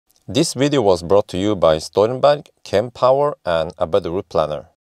This video was brought to you by Storenberg, Kempower and a better route planner.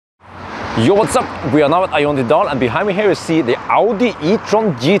 Yo, what's up? We are now at Nyland, and behind me here you see the Audi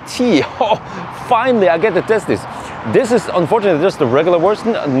e-tron GT. Oh, finally I get to test this. This is unfortunately just the regular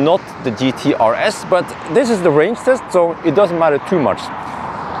version, not the GT RS, but this is the range test, so it doesn't matter too much.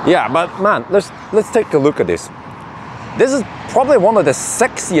 Yeah, but man, let's take a look at this. This is probably one of the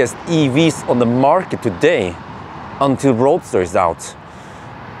sexiest EVs on the market today, until Roadster is out.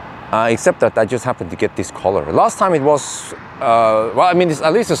 Except that I just happened to get this color. Last time it was, well, I mean, it's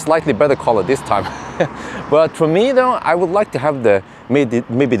at least a slightly better color this time. But for me though, I would like to have the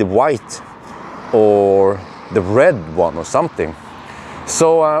maybe the white or the red one or something.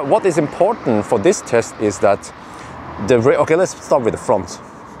 So what is important for this test is that okay, let's start with the front.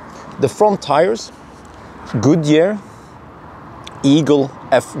 The front tires, Goodyear Eagle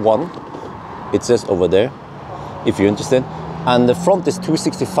F1, it says over there, if you're interested. And the front is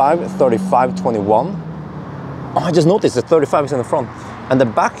 265, 35, 21. Oh, I just noticed the 35 is in the front. And the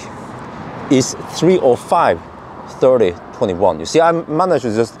back is 305, 30, 21. You see, I managed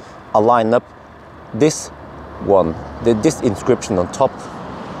to just align up this one, this inscription on top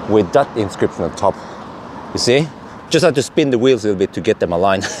with that inscription on top. You see? Just have to spin the wheels a little bit to get them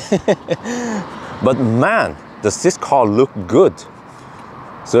aligned. But man, does this car look good.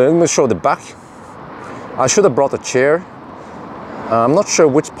 So I'm gonna show the back. I should have brought a chair. I'm not sure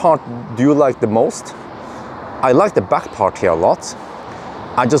which part do you like the most. I like the back part here a lot.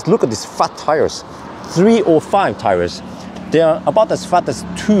 I just look at these fat tires, 305 tires. They are about as fat as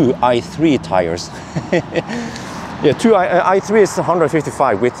two i3 tires. Yeah, two i3 is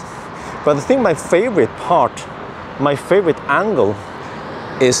 155 width. But I think my favorite part, my favorite angle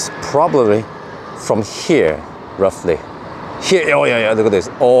is probably from here, roughly. Here, oh yeah, look at this.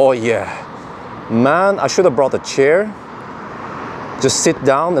 Oh yeah. Man, I should have brought a chair. Just sit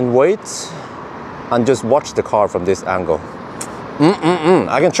down and wait and just watch the car from this angle.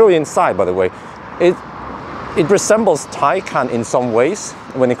 I can show you inside, by the way. It resembles Taycan in some ways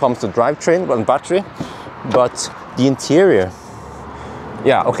when it comes to drivetrain and battery, but the interior,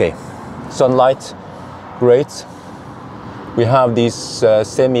 yeah, okay. Sunlight, great. We have these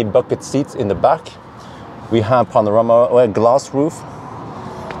semi-bucket seats in the back. We have panorama, or a glass roof.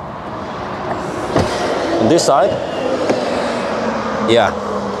 On this side, yeah,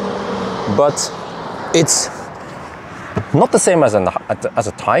 but it's not the same as a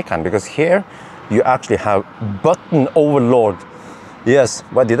Taycan, because here you actually have button overload. Yes,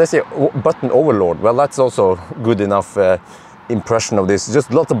 what did I say? Button overload. Well, that's also good enough impression of this.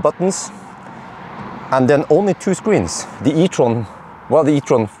 Just lots of buttons, and then only two screens. The e-tron, well, the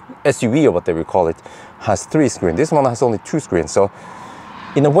e-tron SUV or whatever you call it, has 3 screens. This one has only 2 screens. So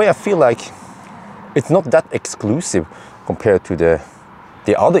in a way, I feel like it's not that exclusive compared to the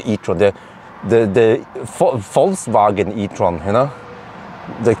other e-tron, the Volkswagen e-tron, you know,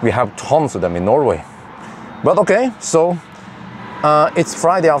 like we have tons of them in Norway. But okay, so it's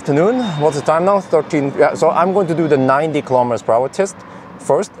Friday afternoon. What's the time now? 13. Yeah, so I'm going to do the 90 kilometers per hour test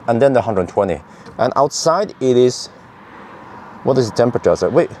first, and then the 120. And outside it is, what is the temperature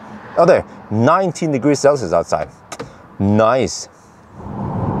outside? Wait, oh there, 19 degrees Celsius outside. Nice.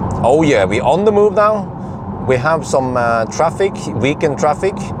 Oh yeah, we're on the move now. We have some traffic, weekend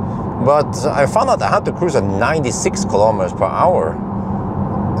traffic, but I found out I had to cruise at 96 kilometers per hour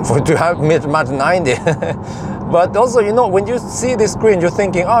to have match 90. But also, you know, when you see this screen, you're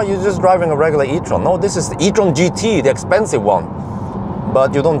thinking, oh, you're just driving a regular e-tron. No, this is the e-tron GT, the expensive one.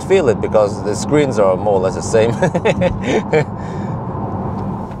 But you don't feel it because the screens are more or less the same.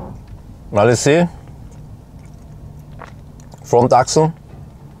 Now let's see. Front axle.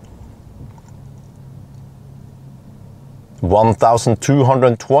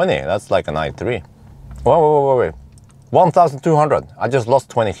 1,220, that's like an i3. Wait. 1,200, I just lost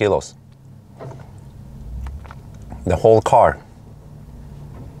 20 kilos. The whole car.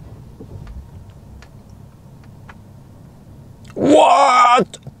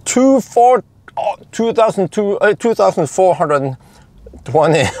 What? 2,420.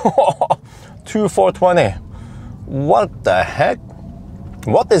 2,420. What the heck?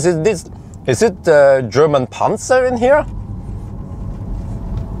 What is it? This? Is it German Panzer in here?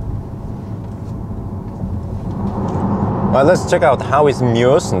 Well, let's check out how is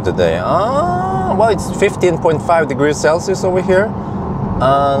Mjøsen today. Well, it's 15.5 degrees Celsius over here.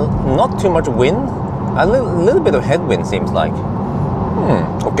 Not too much wind. A little bit of headwind seems like.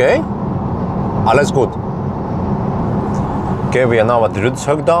 Okay. Alles gut. Okay, we are now at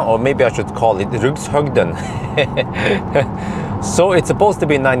Rudshøgda, or maybe I should call it Rudshøgden. So it's supposed to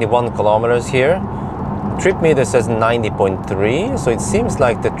be 91 kilometers here. Trip meter says 90.3, so it seems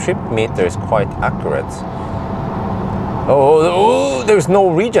like the trip meter is quite accurate. Oh, there's no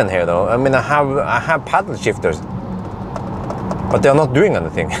regen here though. I mean, I have paddle shifters, but they're not doing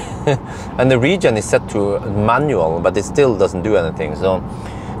anything. And the regen is set to manual, but it still doesn't do anything. So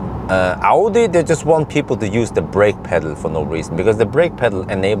Audi, they just want people to use the brake pedal for no reason, because the brake pedal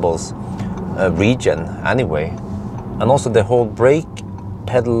enables regen anyway. And also the whole brake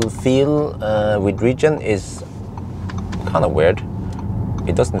pedal feel with regen is kind of weird.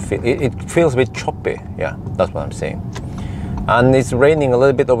 It doesn't feel, it feels a bit choppy. Yeah, that's what I'm saying. And it's raining a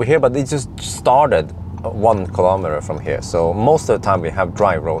little bit over here, but it just started 1 kilometer from here. So most of the time we have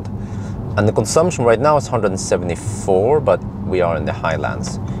dry road. And the consumption right now is 174, but we are in the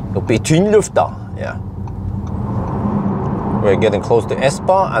highlands. Uppe I tyngdlufta, yeah. We're getting close to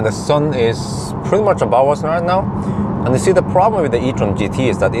Espa, and the sun is pretty much above us right now. And you see, the problem with the e-tron GT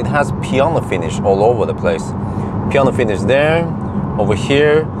is that it has piano finish all over the place. Piano finish there, over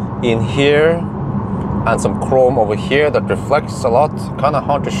here, in here, and some chrome over here that reflects a lot. Kind of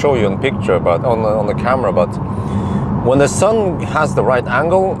hard to show you in picture, but on the camera. But when the sun has the right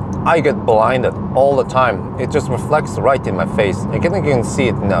angle, I get blinded all the time. It just reflects right in my face. I think you can see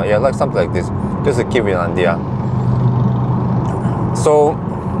it now. Yeah, like something like this, just to give you an idea. So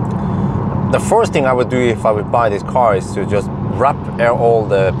the first thing I would do if I would buy this car is to just wrap all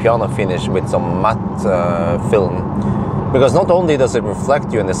the piano finish with some matte film, because not only does it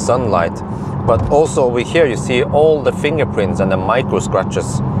reflect you in the sunlight, but also over here you see all the fingerprints and the micro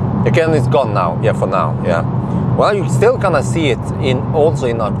scratches. Again, it's gone now. Yeah, for now. Yeah. Well, you still kind see it also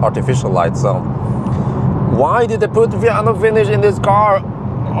in artificial light. So why did they put piano finish in this car?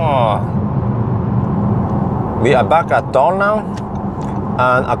 Oh. We are back at Dal now,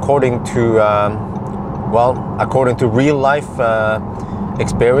 and according to according to real life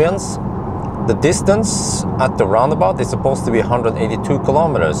experience, the distance at the roundabout is supposed to be 182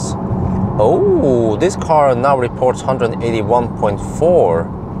 kilometers. Oh, this car now reports 181.4,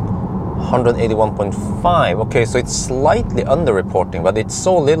 181.5. Okay, so it's slightly under-reporting, but it's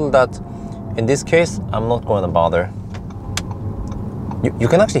so little that in this case, I'm not going to bother. You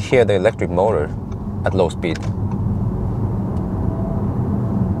can actually hear the electric motor at low speed.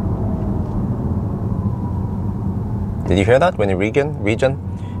 Did you hear that when you regen?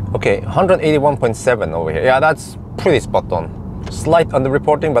 Okay, 181.7 over here. Yeah, that's pretty spot on. Slight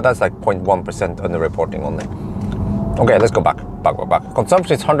underreporting, but that's like 0.1% underreporting only. Okay, let's go back.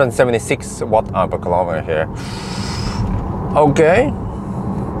 Consumption is 176 watt-hour per kilometer here. Okay.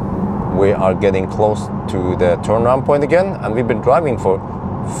 We are getting close to the turnaround point again, and we've been driving for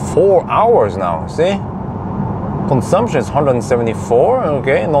 4 hours now, see? Consumption is 174,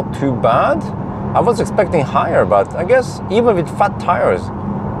 okay, not too bad. I was expecting higher, but I guess even with fat tires,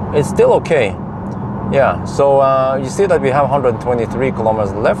 it's still okay. Yeah, so you see that we have 123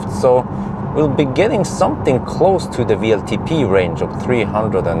 kilometers left, so we'll be getting something close to the VLTP range of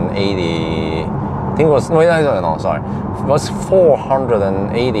 380. I think it was, no, sorry. It was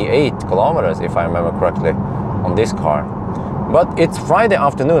 488 kilometers, if I remember correctly, on this car. But it's Friday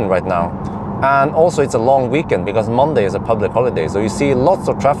afternoon right now, and also it's a long weekend because Monday is a public holiday, so you see lots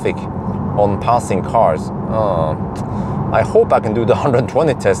of traffic on passing cars. I hope I can do the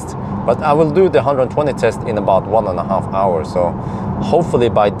 120 test, but I will do the 120 test in about 1.5 hours, so hopefully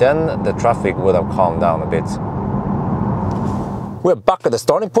by then the traffic would have calmed down a bit. We're back at the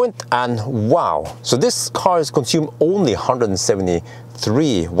starting point, and wow, so this car has consumed only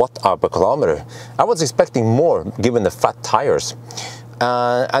 173 watt-hour per kilometer. I was expecting more given the fat tires.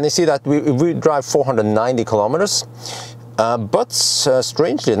 And you see that we drive 490 kilometers. But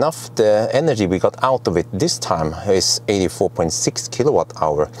strangely enough, the energy we got out of it this time is 84.6 kilowatt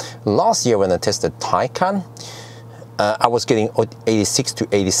hour. Last year when I tested Taycan, I was getting 86 to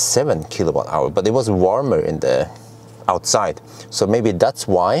 87 kilowatt hour, but it was warmer in the outside. So maybe that's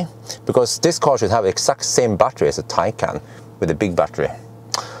why, because this car should have the exact same battery as a Taycan with a big battery.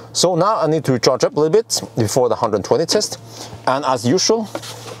 So now I need to charge up a little bit before the 120 test. And as usual,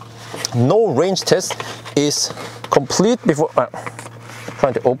 no range test is complete before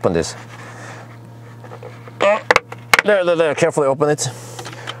trying to open this. There, carefully open it.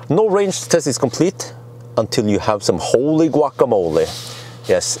 No range test is complete until you have some holy guacamole.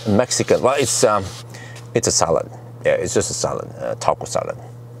 Yes, Mexican. Well, it's a salad. Yeah, it's just a salad, taco salad.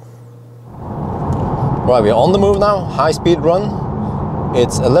 Right, we're on the move now. High speed run.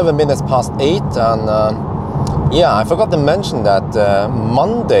 It's 11 minutes past 8, and yeah, I forgot to mention that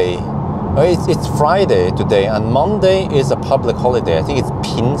Monday. It's Friday today, and Monday is a public holiday. I think it's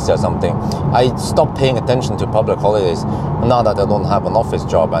Pinse or something. I stopped paying attention to public holidays now that I don't have an office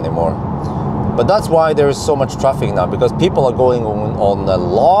job anymore. But that's why there is so much traffic now, because people are going on a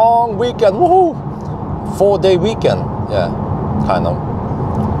long weekend. Woohoo! 4-day weekend. Yeah, kind of.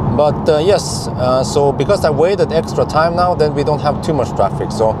 But yes, so because I waited extra time now, then we don't have too much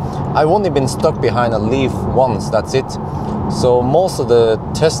traffic. So I've only been stuck behind a leaf once, that's it. So most of the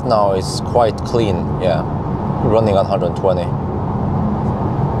test now is quite clean. Yeah, running at 120.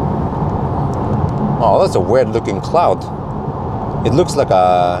 Oh, that's a weird looking cloud. It looks like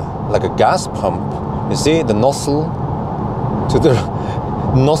a gas pump. You see the nozzle to the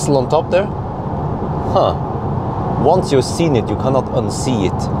nozzle on top there? Huh. Once you've seen it, you cannot unsee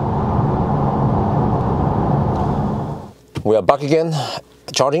it. We are back again,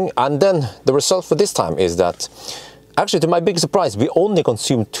 charging, and then the result for this time is that, actually to my big surprise, we only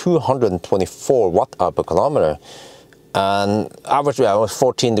consumed 224 watt-hour per kilometer. And average was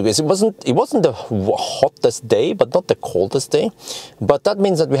 14 degrees. It wasn't the hottest day, but not the coldest day. But that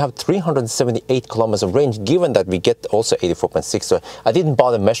means that we have 378 kilometers of range, given that we get also 84.6. So I didn't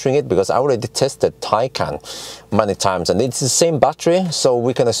bother measuring it because I already tested Taycan many times, and it's the same battery, so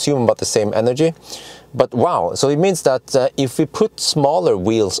we can assume about the same energy. But wow, so it means that if we put smaller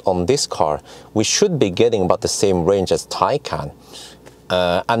wheels on this car, we should be getting about the same range as Taycan.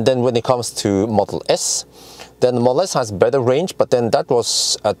 And then when it comes to Model S, then the Model S has better range, but then that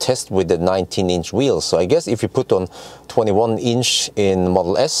was a test with the 19-inch wheels. So I guess if you put on 21-inch in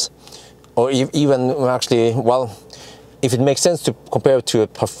Model S, or even actually, well, if it makes sense to compare it to a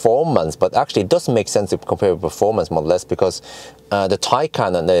performance, but actually it doesn't make sense to compare performance Model S, because the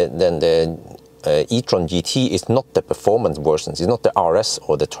Taycan and the e-tron GT is not the performance versions. It's not the RS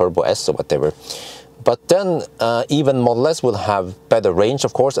or the Turbo S or whatever. But then even Model S will have better range,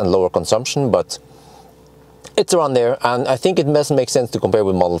 of course, and lower consumption, but it's around there, and I think it doesn't make sense to compare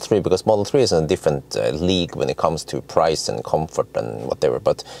with Model 3, because Model 3 is in a different league when it comes to price and comfort and whatever.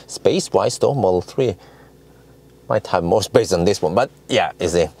 But space-wise, though, Model 3 might have more space than this one. But yeah, you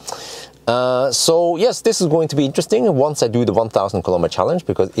see. So yes, this is going to be interesting once I do the 1,000 kilometer challenge,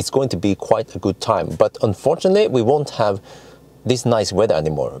 because it's going to be quite a good time. But unfortunately, we won't have this nice weather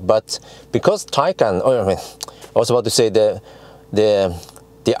anymore. But because Taycan, I was about to say the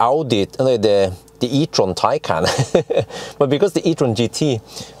Audi, the e-tron Taycan, but because the e-tron GT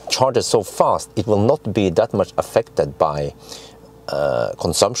charges so fast, it will not be that much affected by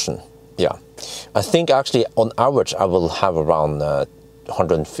consumption. Yeah, I think actually on average I will have around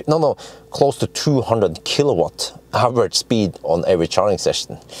close to 200 kilowatt average speed on every charging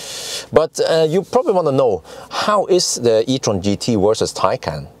session. But you probably want to know, how is the e-tron GT versus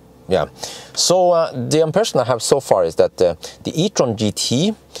Taycan? Yeah, so the impression I have so far is that the e-tron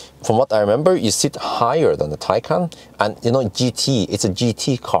GT, from what I remember, you sit higher than the Taycan, and you know, GT, it's a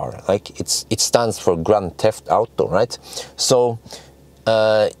GT car, like it stands for Grand Theft Auto, right? So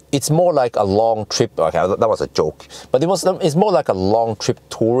it's more like a long trip. Okay, that was a joke, but it's more like a long trip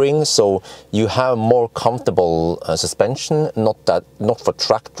touring. So you have more comfortable suspension, not for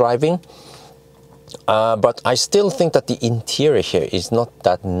track driving. But I still think that the interior here is not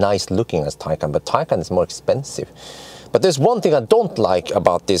that nice looking as Taycan, but Taycan is more expensive. But there's one thing I don't like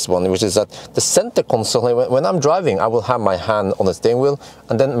about this one, which is that the center console, when I'm driving, I will have my hand on the steering wheel,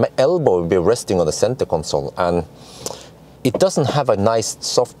 and then my elbow will be resting on the center console, and it doesn't have a nice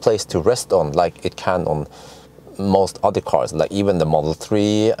soft place to rest on like it can on most other cars, like even the Model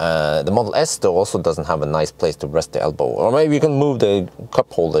 3. The Model S though also doesn't have a nice place to rest the elbow. Or maybe you can move the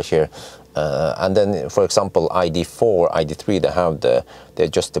cup holder here. And then, for example, ID4, ID3, they have the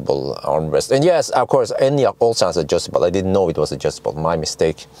adjustable armrest. And yes, of course, Enyaq also has adjustable. I didn't know it was adjustable, my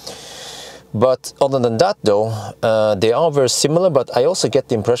mistake. But other than that, though, they are very similar. But I also get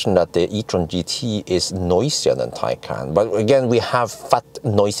the impression that the e-tron GT is noisier than Taycan. But again, we have fat,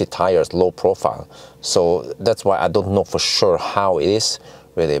 noisy tires, low profile. So that's why I don't know for sure how it is,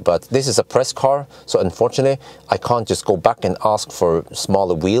 really. But this is a press car, so unfortunately I can't just go back and ask for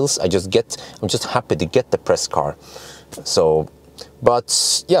smaller wheels. I'm just happy to get the press car. So,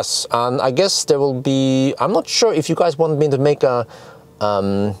 but yes, and I guess there will be, I'm not sure if you guys want me to make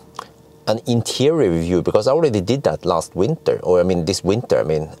an interior review, because I already did that last winter, or I mean this winter. I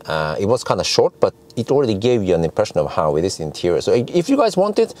mean, it was kind of short, but it already gave you an impression of how it is interior. So if you guys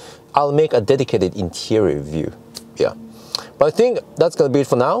want it, I'll make a dedicated interior review. Yeah. But I think that's gonna be it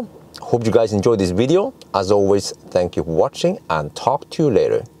for now. Hope you guys enjoyed this video. As always, thank you for watching, and talk to you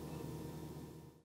later.